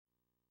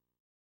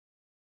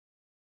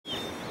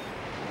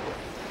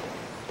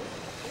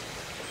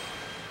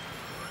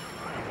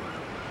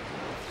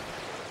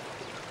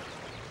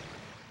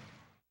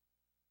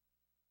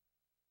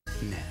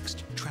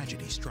Next,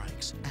 tragedy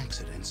strikes,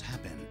 accidents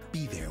happen.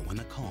 Be there when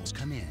the calls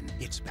come in.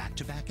 It's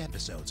back-to-back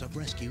episodes of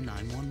Rescue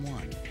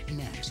 911.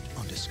 Next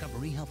on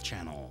Discovery Health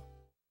Channel.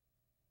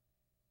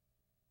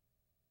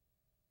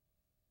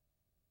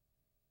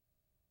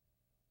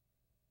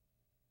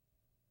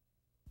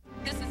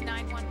 This is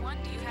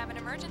 911. Do you have an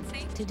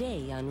emergency?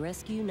 Today on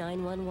Rescue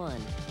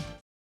 911.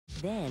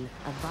 Then,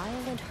 a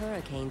violent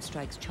hurricane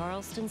strikes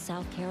Charleston,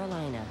 South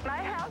Carolina. My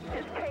house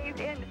just caved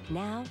in.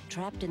 Now,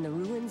 trapped in the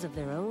ruins of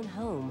their own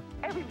home,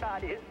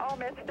 Everybody is all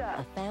messed a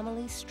up.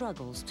 family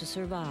struggles to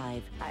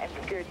survive. I am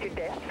scared to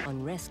death.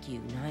 On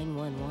Rescue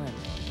 911.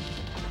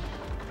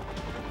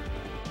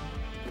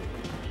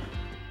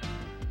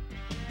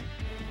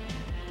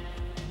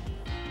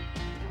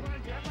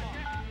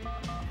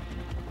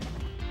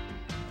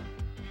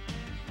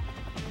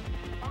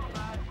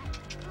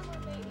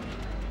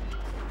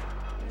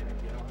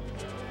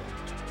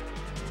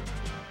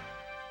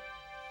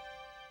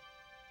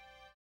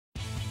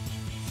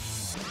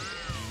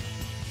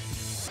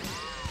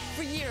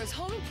 For years,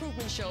 home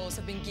improvement shows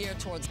have been geared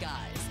towards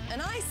guys.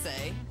 And I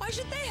say, why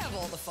should they have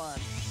all the fun?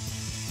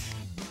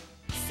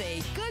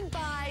 Say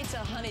goodbye to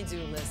honey-do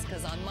list,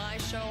 because on my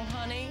show,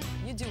 honey,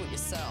 you do it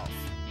yourself.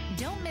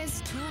 Don't miss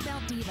Tool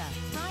Belt Diva,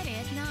 Friday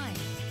at 9.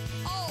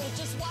 Oh,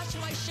 just watch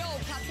my show,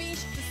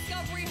 capiche?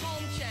 Discovery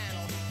Home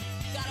Channel.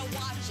 Gotta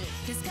watch it.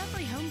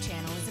 Discovery Home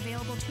Channel is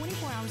available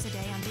 24 hours a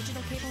day on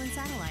digital cable and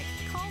satellite.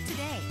 Call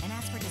today and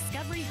ask for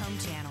Discovery Home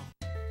Channel.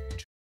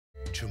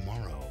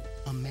 Tomorrow,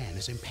 a man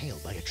is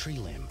impaled by a tree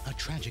limb, a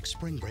tragic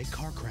spring break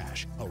car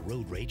crash, a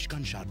road rage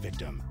gunshot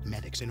victim.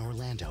 Medics in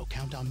Orlando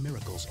count on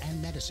miracles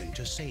and medicine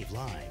to save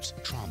lives.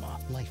 Trauma,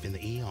 life in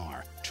the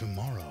ER.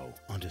 Tomorrow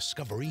on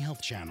Discovery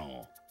Health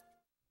Channel.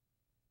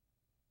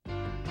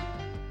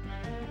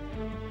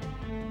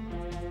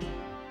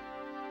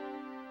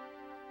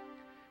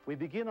 We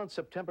begin on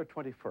September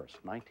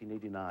 21st,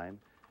 1989,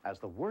 as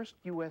the worst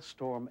U.S.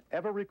 storm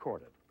ever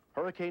recorded,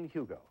 Hurricane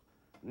Hugo,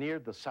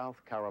 neared the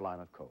South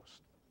Carolina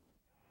coast.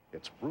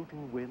 Its brutal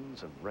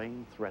winds and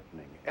rain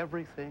threatening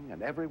everything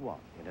and everyone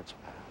in its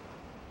path.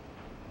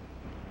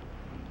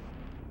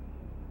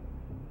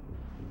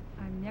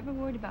 I've never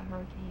worried about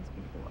hurricanes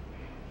before,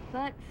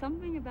 but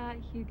something about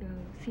Hugo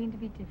seemed to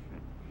be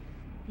different.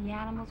 The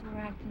animals were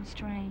acting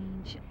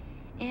strange,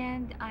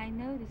 and I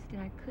noticed that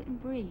I couldn't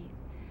breathe.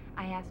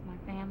 I asked my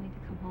family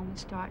to come home and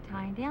start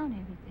tying down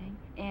everything,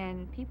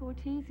 and people were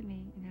teasing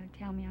me,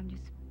 telling me I'm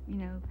just,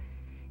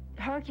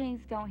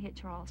 hurricanes don't hit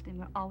Charleston.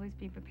 We'll always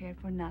be prepared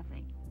for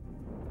nothing.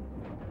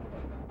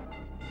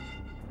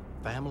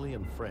 Family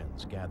and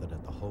friends gathered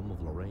at the home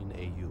of Lorraine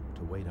Ayoub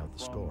to wait out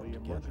the storm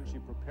together.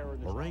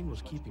 Lorraine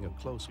was keeping a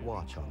close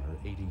watch on her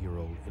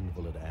 80-year-old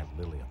invalid Aunt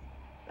Lillian.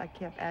 I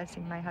kept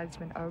asking my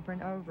husband over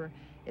and over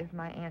if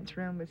my aunt's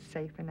room was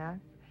safe enough,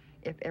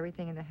 if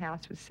everything in the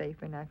house was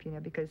safe enough,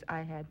 because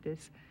I had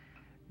this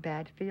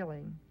bad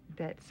feeling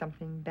that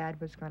something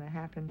bad was going to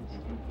happen.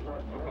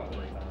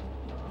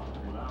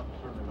 Without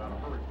a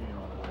hurricane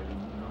on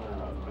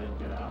the way, they'd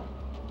get out.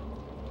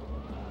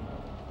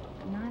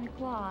 At 9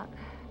 o'clock,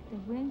 the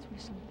winds were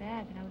so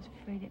bad that I was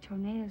afraid that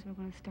tornadoes were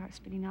going to start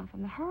spitting off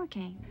from the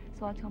hurricane.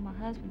 So I told my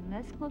husband,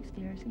 let's go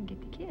upstairs and get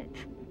the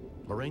kids.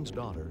 Lorraine's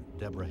daughter,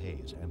 Deborah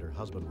Hayes, and her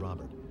husband,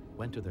 Robert,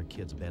 went to their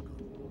kids'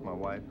 bedroom. My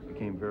wife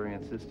became very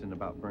insistent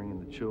about bringing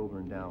the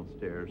children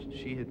downstairs.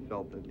 She had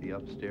felt that the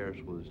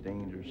upstairs was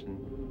dangerous,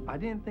 and I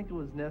didn't think it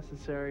was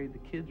necessary. The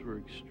kids were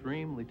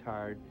extremely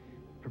tired.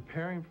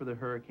 Preparing for the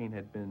hurricane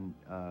had been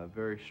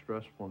very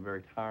stressful and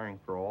very tiring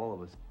for all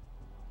of us.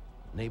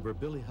 Neighbor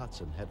Billy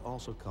Hudson had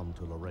also come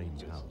to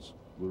Lorraine's house.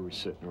 We were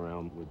sitting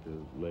around with the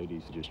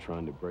ladies just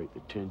trying to break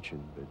the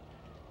tension, but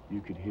you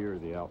could hear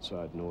the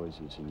outside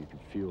noises and you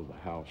could feel the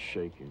house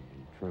shaking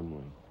and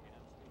trembling.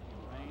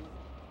 Rain,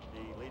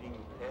 the leading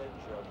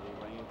edge of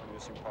the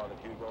rain-producing part of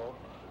Hugo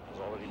has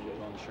already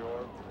moved on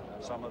shore.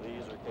 Some of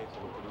these are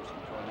capable of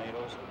producing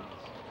tornadoes.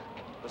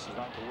 This is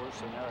not the worst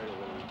scenario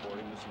we're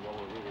reporting. This is what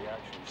we're really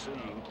actually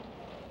seeing.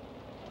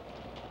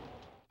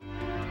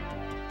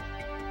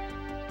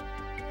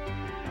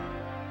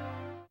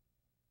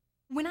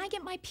 When I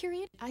get my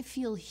period, I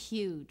feel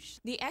huge.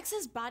 The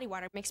excess body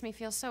water makes me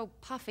feel so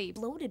puffy,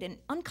 bloated, and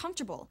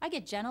uncomfortable. I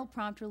get gentle,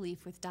 prompt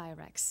relief with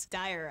Diurex.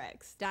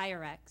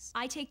 Diurex.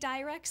 I take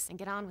Diurex And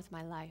get on with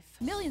my life.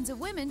 Millions of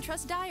women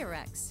trust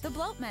Diurex, the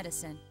bloat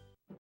medicine.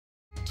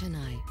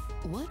 Tonight,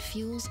 what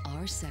fuels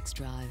our sex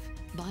drive?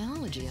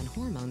 Biology and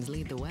hormones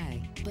lead the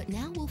way, but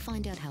now we'll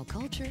find out how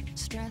culture,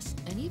 stress,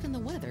 and even the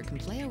weather can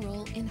play a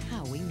role in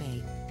how we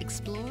mate.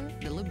 Explore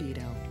the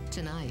libido.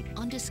 Tonight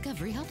on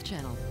Discovery Health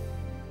Channel.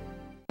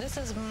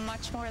 This is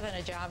much more than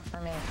a job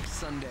for me.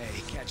 Sunday,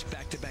 catch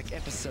back-to-back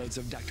episodes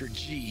of Dr.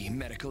 G,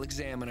 Medical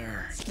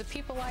Examiner. The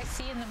people I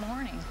see in the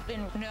morning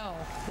didn't know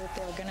that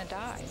they were going to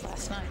die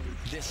last night.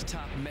 This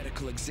top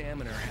medical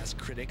examiner has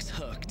critics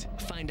hooked.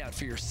 Find out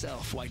for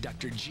yourself why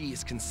Dr. G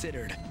is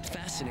considered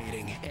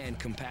fascinating and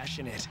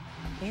compassionate.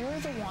 You're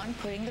the one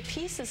putting the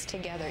pieces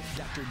together.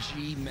 Dr.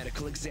 G,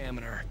 Medical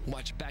Examiner.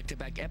 Watch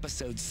back-to-back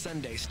episodes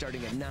Sunday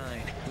starting at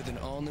 9, with an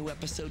all-new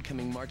episode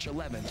coming March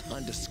 11th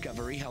on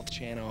Discovery Health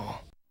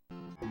Channel.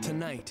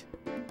 Tonight,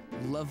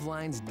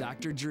 Loveline's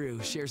Dr.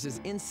 Drew shares his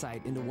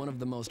insight into one of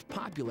the most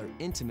popular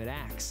intimate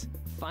acts.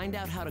 Find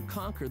out how to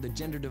conquer the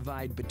gender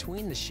divide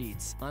between the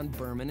sheets on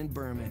Berman and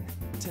Berman.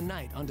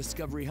 Tonight on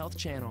Discovery Health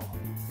Channel.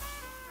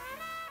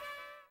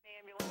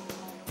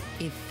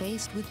 If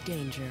faced with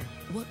danger,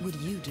 what would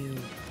you do?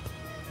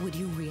 Would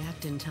you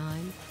react in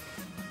time?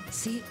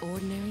 See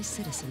ordinary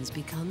citizens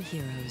become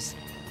heroes.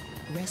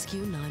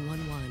 Rescue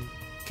 911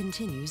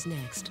 continues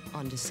next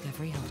on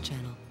Discovery Health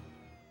Channel.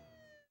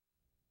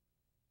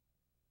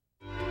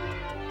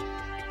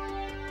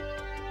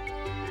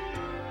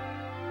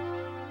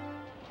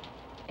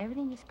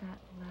 Everything just got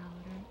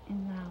louder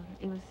and louder.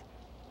 It was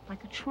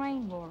like a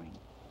train roaring.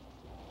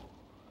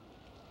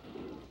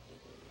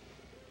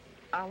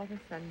 All of a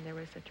sudden, there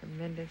was a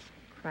tremendous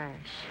crash.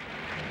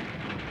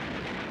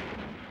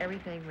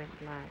 Everything went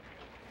black.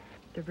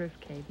 The roof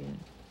caved in.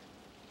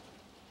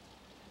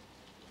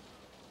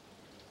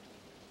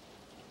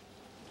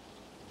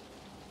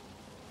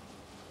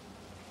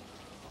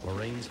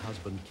 Lorraine's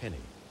husband, Kenny,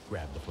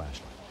 grabbed the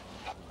flashlight.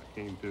 I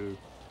came to,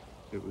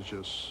 it was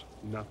just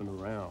nothing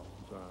around.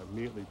 So I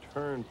immediately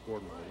turned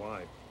toward my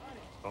wife.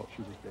 I thought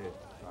she was dead.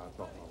 I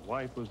thought my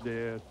wife was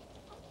dead.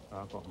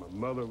 I thought my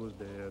mother was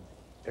dead.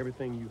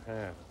 Everything you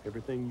have,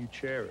 everything you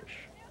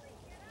cherish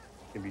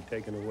can be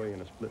taken away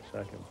in a split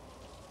second.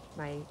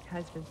 My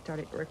husband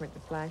started working with the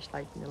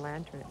flashlight and the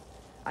lantern.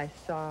 I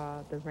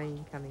saw the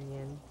rain coming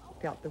in,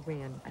 felt the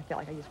wind. I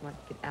felt like I just wanted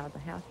to get out of the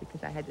house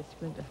because I had this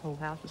feeling the whole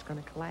house was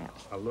going to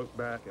collapse. I looked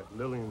back at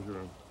Lillian's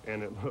room,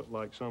 and it looked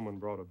like someone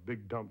brought a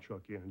big dump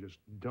truck in and just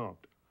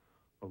dumped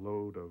a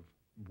load of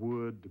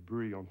wood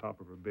debris on top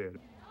of her bed.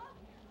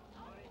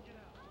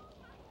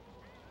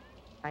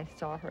 I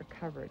saw her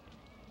covered,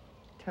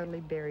 totally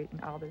buried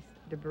in all this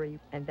debris,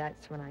 and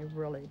that's when I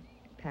really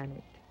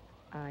panicked.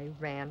 I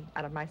ran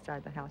out of my side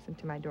of the house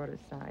into my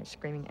daughter's side,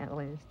 screaming, Aunt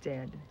Lillian's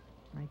dead.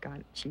 My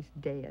God, she's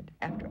dead.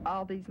 After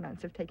all these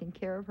months of taking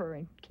care of her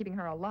and keeping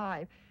her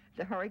alive,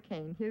 the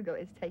Hurricane Hugo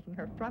is taking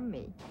her from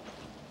me.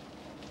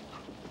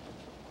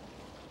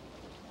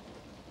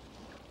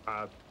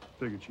 I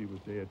figured she was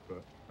dead,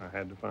 but I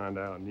had to find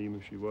out, and even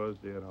if she was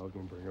dead, I was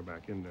going to bring her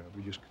back in there.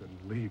 We just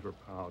couldn't leave her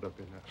piled up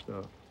in that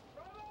stuff.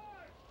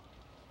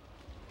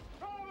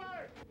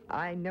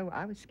 I know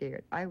I was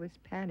scared. I was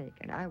panicked,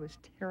 and I was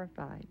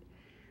terrified.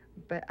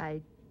 But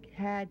I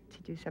had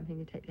to do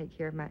something to take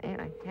care of my aunt.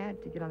 I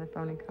had to get on the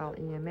phone and call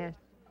EMS.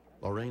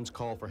 Lorraine's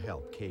call for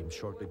help came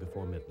shortly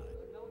before midnight.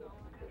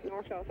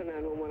 North Charleston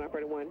 911,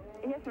 operator 1.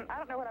 Yes, ma'am. I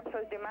don't know what I'm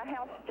supposed to do. My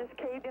house just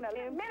caved in a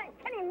minute.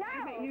 Kenny,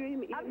 now!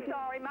 I'm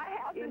sorry. My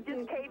house has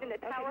just caved in. The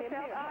tower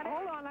fell on it.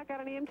 Hold on. I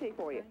got an EMT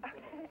for you.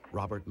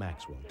 Robert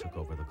Maxwell took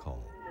over the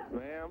call.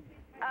 Ma'am?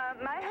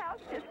 My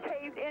house just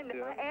caved in.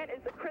 Yeah. My aunt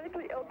is a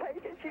critically ill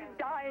patient. She's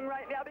dying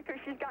right now because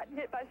she's gotten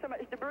hit by so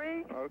much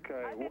debris.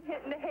 Okay. I've been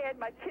hit in the head.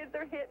 My kids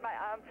are hit.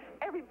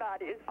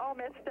 Everybody is all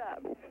messed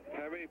up.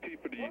 How many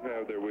people do you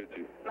have there with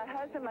you? My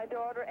husband, my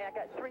daughter, and I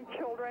got 3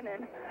 children,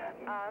 and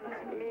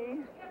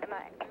me and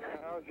my...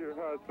 How's your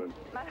husband?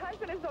 My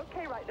husband is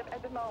okay right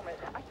at the moment.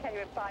 I can't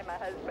even find my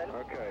husband.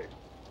 Okay.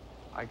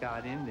 I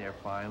got in there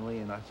finally,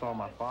 and I saw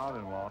my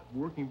father-in-law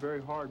working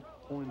very hard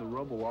pulling the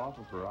rubble off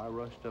of her. I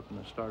rushed up and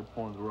I started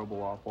pulling the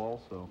rubble off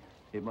also.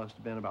 It must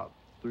have been about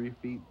 3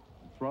 feet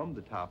from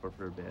the top of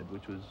her bed,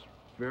 which was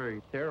a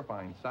very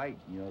terrifying sight,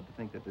 you know, to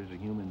think that there's a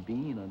human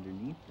being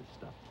underneath this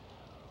stuff.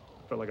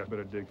 I felt like I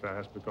better dig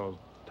fast because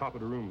the top of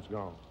the room was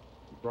gone.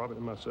 Robert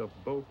and myself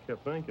both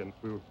kept thinking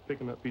we were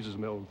picking up pieces of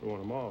metal and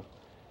throwing them off,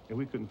 and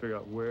we couldn't figure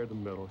out where the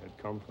metal had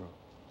come from.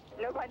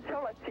 Nobody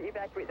told us to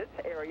evacuate this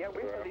area.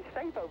 We're really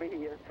safe over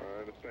here. I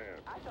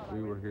understand.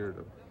 We were here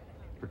to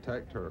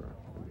protect her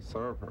and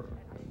serve her,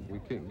 and we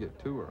couldn't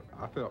get to her.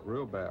 I felt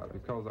real bad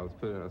because I was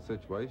put in a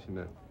situation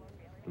that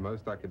the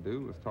most I could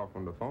do was talk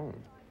on the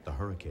phone. The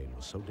hurricane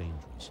was so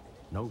dangerous,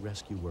 no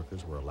rescue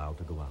workers were allowed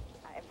to go out.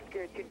 I am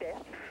scared to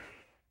death.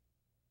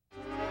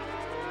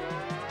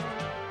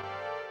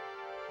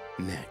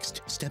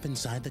 Next, step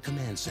inside the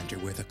command center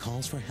where the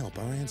calls for help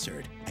are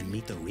answered and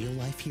meet the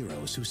real-life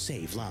heroes who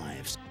save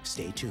lives.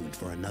 Stay tuned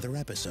for another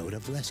episode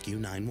of Rescue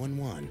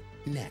 911,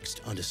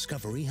 next on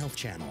Discovery Health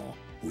Channel.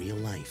 Real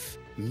life,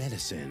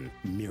 medicine,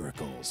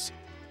 miracles.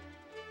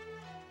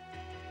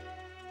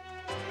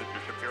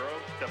 Mr. Shapiro,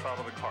 step out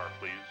of the car,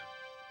 please.